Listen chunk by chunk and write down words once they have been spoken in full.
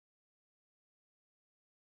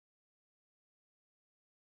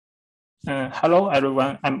Hello,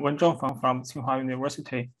 everyone. I'm Wenzheng from Tsinghua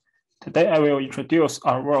University. Today, I will introduce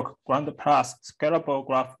our work, Ground Plus Scalable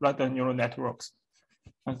Graph Random Neural Networks.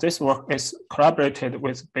 This work is collaborated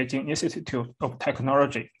with Beijing Institute of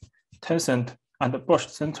Technology, Tencent, and the Bush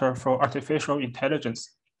Center for Artificial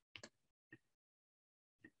Intelligence.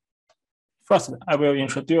 First, I will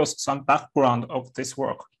introduce some background of this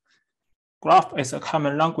work. Graph is a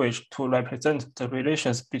common language to represent the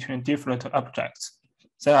relations between different objects.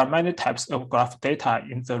 There are many types of graph data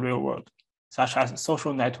in the real world, such as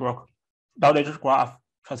social network, knowledge graph,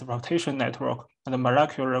 transportation network, and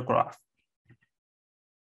molecular graph.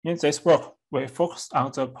 In this work, we focus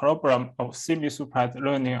on the problem of semi-supervised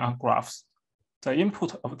learning on graphs. The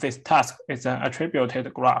input of this task is an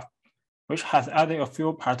attributed graph, which has only a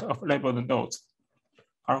few parts of labeled nodes.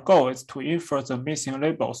 Our goal is to infer the missing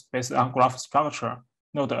labels based on graph structure,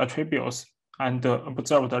 node attributes, and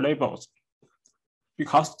observed labels.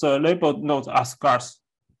 Because the labeled nodes are scarce,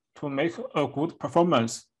 to make a good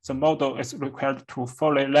performance, the model is required to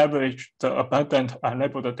fully leverage the abundant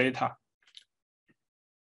unlabeled data.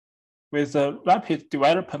 With the rapid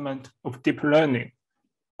development of deep learning,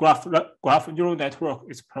 graph neural network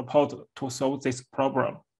is proposed to solve this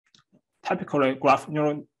problem. Typically, graph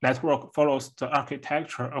neural network follows the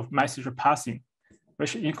architecture of message passing,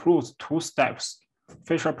 which includes two steps,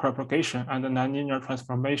 facial propagation and nonlinear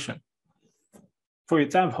transformation. For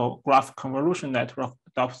example, graph convolution network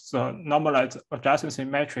adopts the normalized adjacency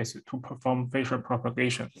matrix to perform facial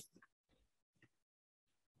propagation.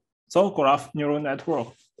 Though graph neural network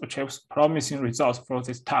achieves promising results for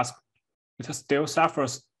this task, it still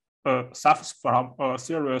suffers from a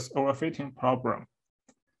serious overfitting problem.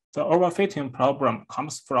 The overfitting problem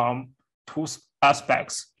comes from two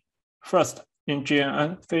aspects. First, in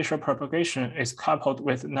GNN, facial propagation is coupled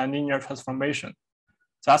with nonlinear transformation.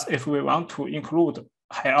 Thus, if we want to include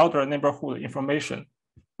high-order neighborhood information,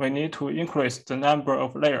 we need to increase the number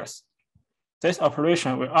of layers. This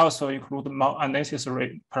operation will also include more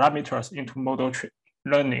unnecessary parameters into model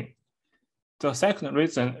learning. The second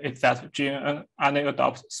reason is that GNN only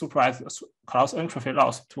adopts supervised cross-entropy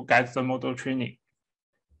loss to guide the model training.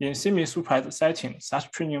 In semi-supervised setting,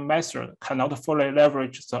 such training method cannot fully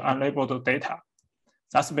leverage the unlabeled data.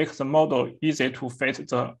 Thus makes the model easy to fit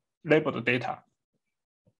the labeled data.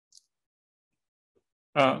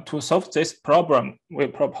 To solve this problem, we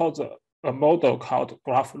propose a model called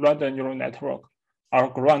Graph Random Neural Network, or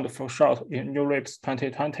GRAND for short in NeurIPS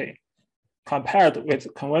 2020. Compared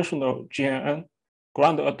with conventional GNN,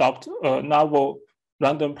 GRAND adopts a novel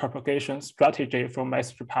random propagation strategy for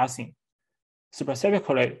message passing.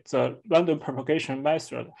 Specifically, the random propagation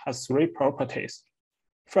method has three properties.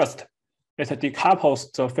 First, it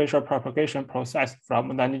decouples the facial propagation process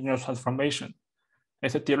from nonlinear transformation.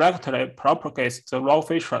 It directly propagates the raw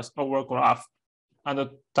features over graph and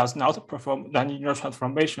does not perform nonlinear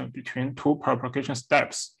transformation between two propagation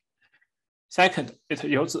steps. Second, it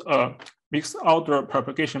uses a mixed order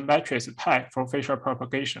propagation matrix type for facial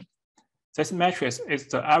propagation. This matrix is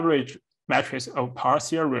the average matrix of power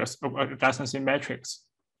series of adjacency matrix.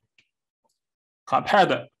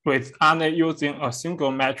 Compared with only using a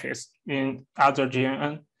single matrix in other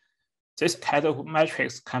GNN, this kind of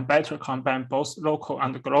matrix can better combine both local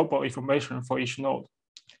and global information for each node.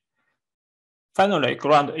 Finally,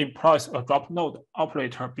 GRAND employs a drop node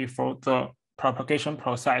operator before the propagation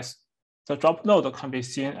process. The drop node can be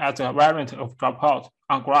seen as a variant of dropout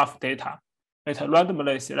on graph data. It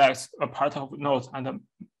randomly selects a part of nodes and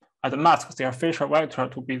masks their facial vector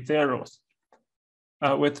to be zeros.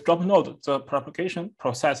 With drop node, the propagation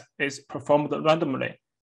process is performed randomly,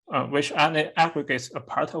 which only aggregates a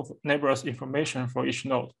part of neighbors' information for each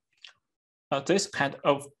node. This kind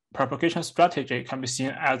of propagation strategy can be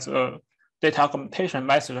seen as a data augmentation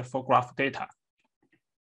method for graph data.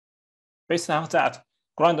 Based on that,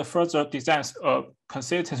 GRAND further designs a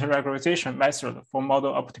consistent regularization method for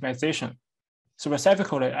model optimization.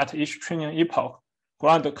 Specifically, at each training epoch,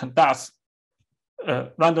 GRAND conducts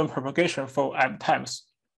random propagation for m times,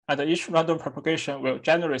 and each random propagation will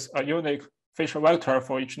generate a unique facial vector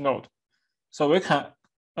for each node. So we can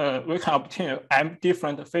obtain m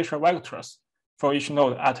different facial vectors for each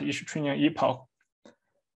node at each training epoch.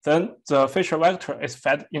 Then the facial vector is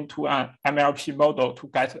fed into an MLP model to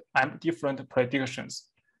get m different predictions.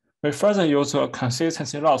 We further use a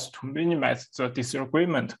consistency loss to minimize the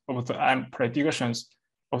disagreement of the m predictions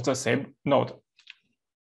of the same node.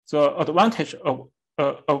 The advantage of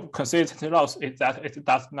consistency loss is that it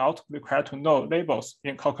does not require to know labels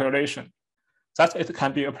in calculation. Thus, it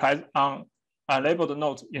can be applied on unlabeled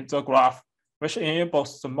nodes in the graph, which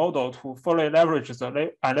enables the model to fully leverage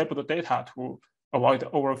the unlabeled data to avoid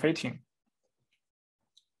overfitting.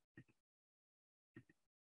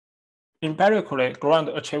 Empirically, ground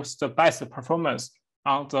achieves the best performance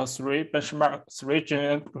on the three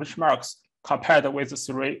GN benchmarks compared with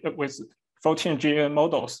 14 GN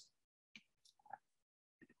models.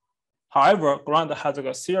 However, ground has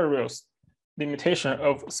a serious limitation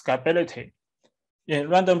of scalability. In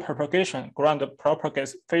random propagation, ground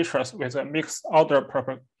propagates features with a mixed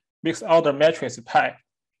order matrix pi,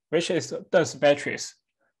 which is a dense matrix,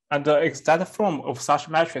 and the exact form of such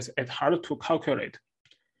matrix is hard to calculate.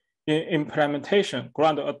 In implementation,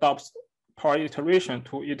 ground adopts per iteration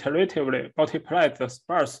to iteratively multiply the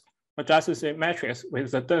sparse adjacency matrix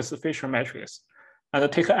with the dense feature matrix, and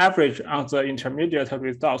take average on the intermediate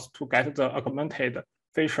results to get the augmented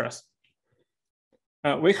features.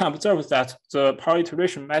 We can observe that the per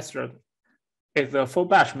iteration method is the full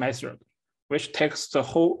batch method, which takes the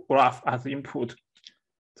whole graph as input.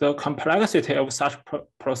 The complexity of such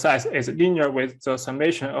process is linear with the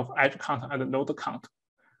summation of edge count and node count.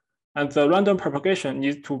 And the random propagation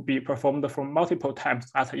needs to be performed for multiple times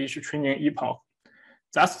at each training epoch.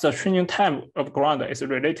 Thus, the training time of ground is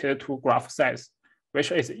related to graph size,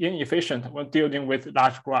 which is inefficient when dealing with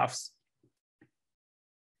large graphs.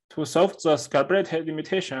 To solve the scalability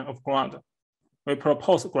limitation of ground, we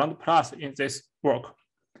propose ground plus in this work.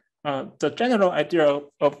 The general idea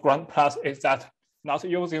of ground plus is that not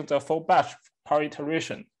using the full batch per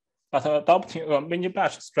iteration, but adopting a mini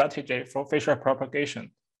batch strategy for feature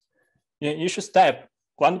propagation. In each step,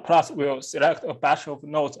 ground plus will select a batch of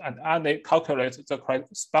nodes and only calculate the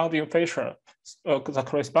corresponding features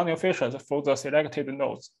for the selected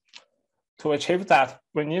nodes. To achieve that,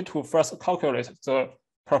 we need to first calculate the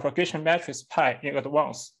propagation matrix pi in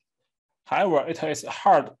advance. However, it is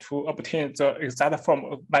hard to obtain the exact form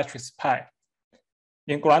of matrix pi.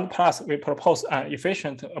 In ground plus, we propose an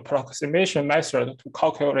efficient approximation method to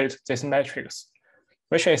calculate this matrix,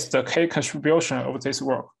 which is the key contribution of this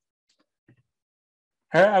work.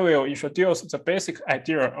 Here I will introduce the basic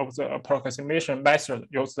idea of the approximation method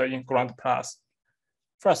used in ground plus.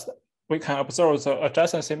 First, we can observe the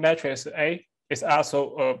adjacency matrix A is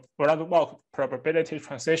also a random walk probability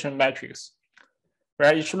transition matrix,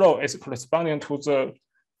 where each row is corresponding to the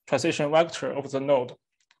transition vector of the node.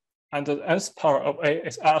 And the nth power of A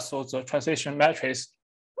is also the transition matrix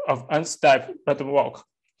of n-step random walk.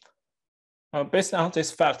 Based on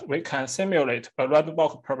this fact, we can simulate a random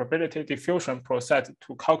walk probability diffusion process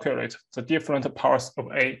to calculate the different powers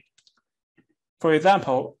of A. For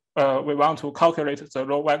example, we want to calculate the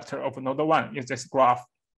row vector of node 1 in this graph.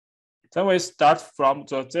 Then we start from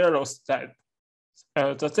the zero step.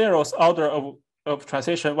 The zeroth order of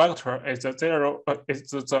transition vector is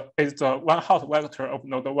the one hot vector of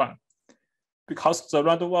node 1. Because the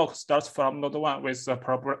random walk starts from node 1 with the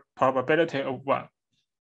probability of 1.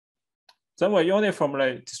 Then we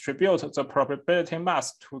uniformly distribute the probability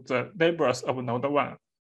mass to the neighbors of node 1,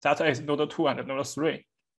 that is node 2 and node 3,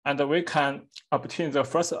 and we can obtain the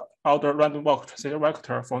first order random walk transition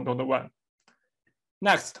vector for node 1.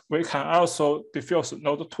 Next, we can also diffuse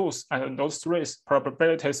node 2's and node 3's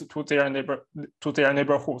probabilities to their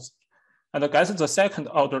neighborhoods, and get the second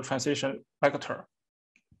order transition vector.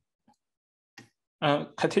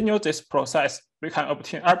 Continue this process, we can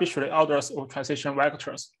obtain arbitrary orders of transition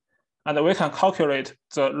vectors, and we can calculate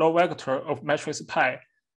the row vector of matrix pi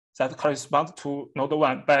that corresponds to node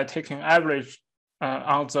 1 by taking average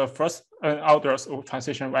on the first orders of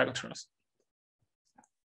transition vectors.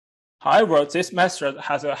 However, this method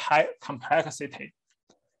has a high complexity.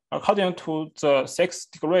 According to the 6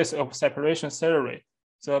 degrees of separation theory,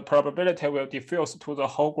 the probability will diffuse to the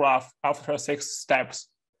whole graph after 6 steps,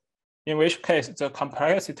 in which case the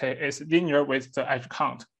complexity is linear with the edge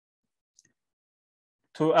count.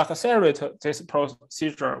 To accelerate this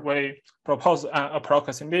procedure, we propose an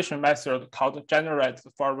approximation method called generalized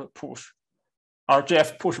forward push, or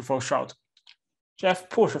GF push for short. GF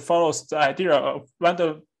push follows the idea of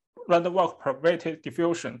random walk probability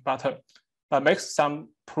diffusion, but makes some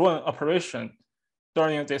prune operation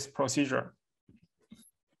during this procedure.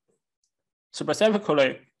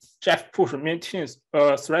 Specifically, GF push maintains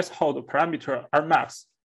a threshold parameter Rmax,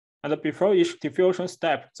 and before each diffusion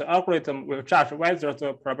step, the algorithm will judge whether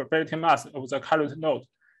the probability mass of the current node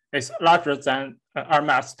is larger than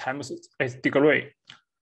Rmax times its degree.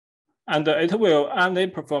 And it will only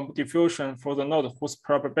perform diffusion for the node whose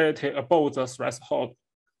probability above the threshold.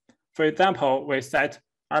 For example, we set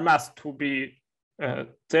Rmax to be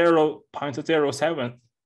 0.07,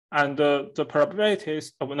 and the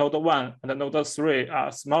probabilities of node 1 and node 3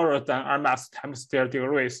 are smaller than Rmax times their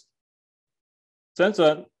degrees.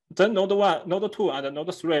 Then node 1, node 2, and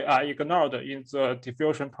node 3 are ignored in the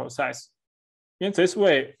diffusion process. In this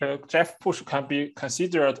way, GF push can be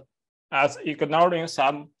considered as ignoring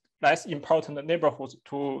some less important neighborhoods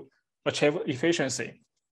to achieve efficiency.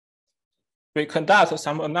 We conduct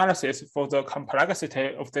some analysis for the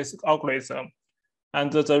complexity of this algorithm,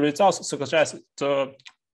 and the results suggest the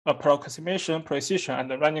approximation precision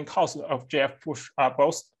and the running cost of GF push are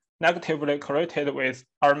both negatively correlated with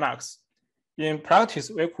Rmax. In practice,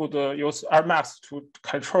 we could use Rmax to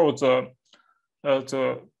control the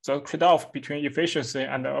trade-off between efficiency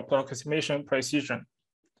and approximation precision.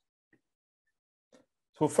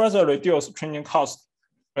 To further reduce training costs,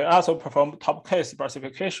 we also perform top K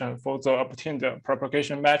specification for the obtained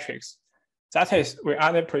propagation matrix. That is, we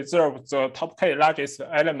only preserve the top K largest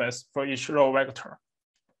elements for each row vector.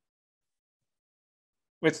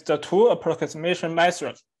 With the two approximation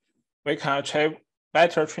methods, we can achieve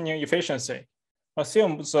better training efficiency.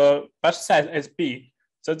 Assume the batch size is B,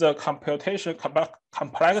 so the computation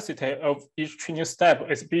complexity of each training step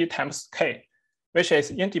is B times K, which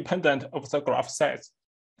is independent of the graph size.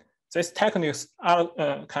 These techniques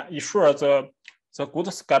can ensure the good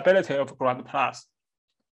scalability of Grand Plus.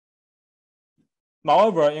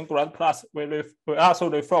 Moreover, in Grand Plus, we also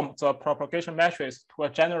reform the propagation matrix to a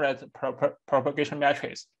generate propagation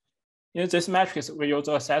matrix. In this matrix, we use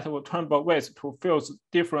a set of turnable weights to fill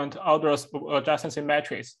different orders of adjacency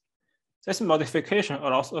matrix. This modification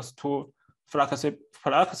allows us to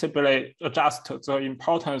flexibly adjust the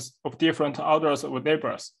importance of different orders of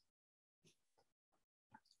neighbors.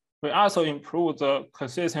 We also improve the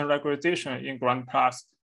consistent regularization in Grand Plus.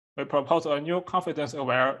 We propose a new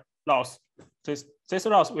confidence-aware loss. This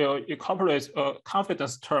loss will incorporate a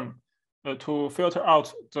confidence term to filter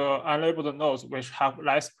out the unlabeled nodes which have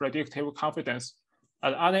less predictive confidence,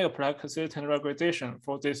 and only apply consistent regularization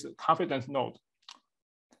for this confidence node.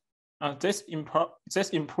 This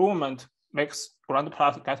improvement makes Grand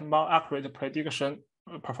Plus get more accurate prediction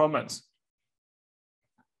performance.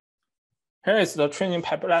 Here is the training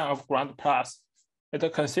pipeline of Grand Plus.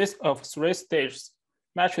 It consists of 3 stages: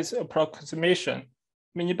 matrix approximation,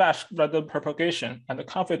 mini-batch random propagation, and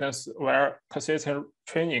confidence-aware consistent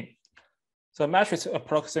training. The matrix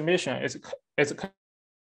approximation is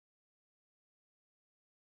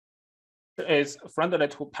friendly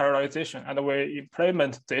to parallelization, and we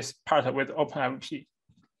implement this part with OpenMP.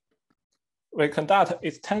 We conduct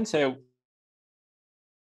extensive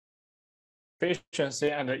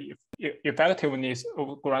efficiency and effectiveness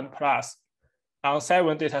of Grand Plus on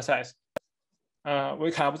 7 datasets.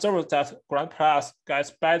 We can observe that Grand Plus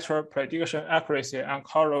gets better prediction accuracy on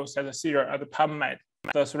Corel, CEST, and PubMed,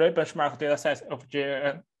 the 3 benchmark datasets of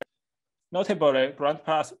GNN. Notably, Grand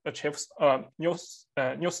Plus achieves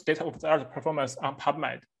new state-of-the-art performance on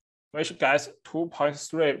PubMed, which gets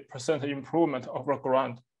 2.3% improvement over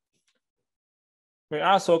Grand. We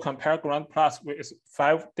also compare Grand Plus with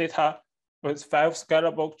 5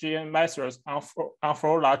 scalable GN methods on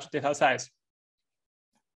 4 large data sets.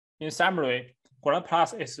 In summary, Grand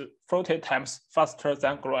Plus is 40 times faster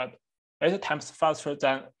than Grand, 8 times faster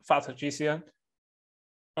than FastGCN,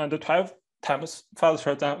 and 12 times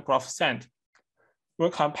faster than GraphSend. When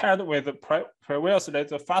compared with previously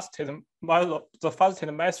the fastest method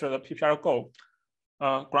PPRGo,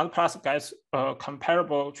 Grand Plus gets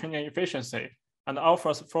comparable training efficiency and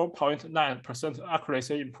offers 4.9%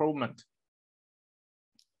 accuracy improvement.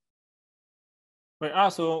 We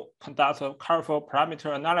also conduct a careful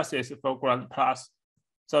parameter analysis for Grand Plus.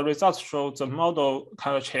 The results show the model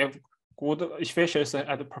can achieve good efficiency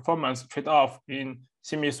and performance trade-off in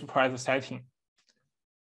semi-supervised setting.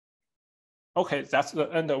 Okay, that's the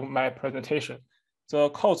end of my presentation. The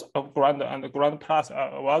codes of Grand and Grand Plus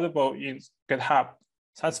are available in GitHub.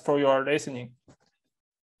 Thanks for your listening.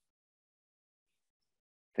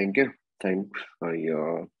 Thank you. Thanks for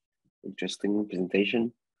your interesting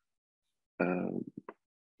presentation.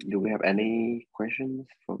 Do we have any questions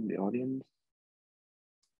from the audience?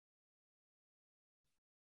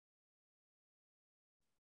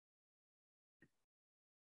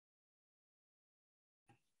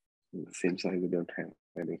 It seems like we don't have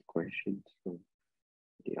any questions from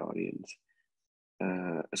the audience.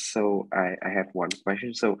 So I have one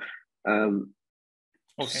question. So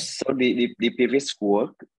okay. So the previous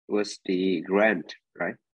work was the Grand,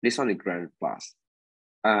 right? This one is Grand Plus.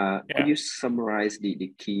 Yeah. Could you summarize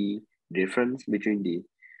the key difference between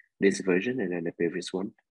this version and then the previous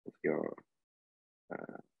one of your?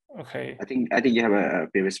 Okay. I think you have a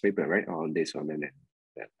previous paper, right, on this one, and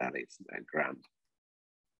then that is a Grand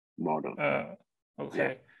model.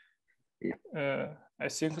 Okay. Yeah. I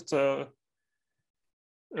think the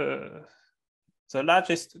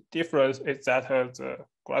largest difference is that the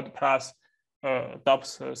Grand Plus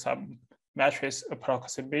adopts some matrix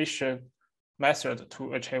approximation method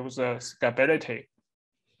to achieve the scalability,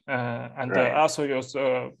 and right. also use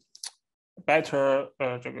better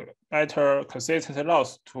consistency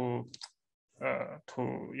loss to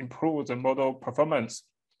improve the model performance.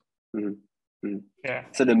 Yeah.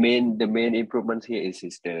 So the main improvement here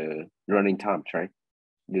is the running times, right?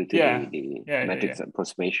 Due to the matrix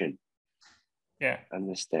approximation. Yeah.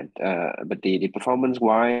 Understand. But the performance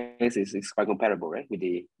wise is quite comparable, right, with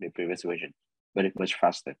the previous version, but it's much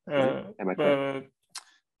faster. Am I correct?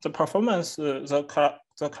 The performance,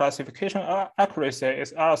 the classification accuracy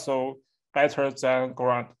is also better than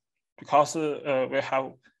ground because we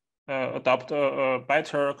have adopted a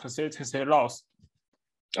better consistency loss.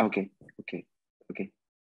 Okay.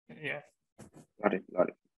 Yeah. Got it. All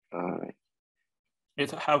right.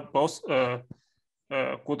 It have both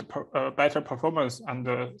good better performance and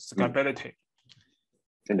scalability.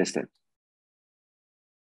 Understand.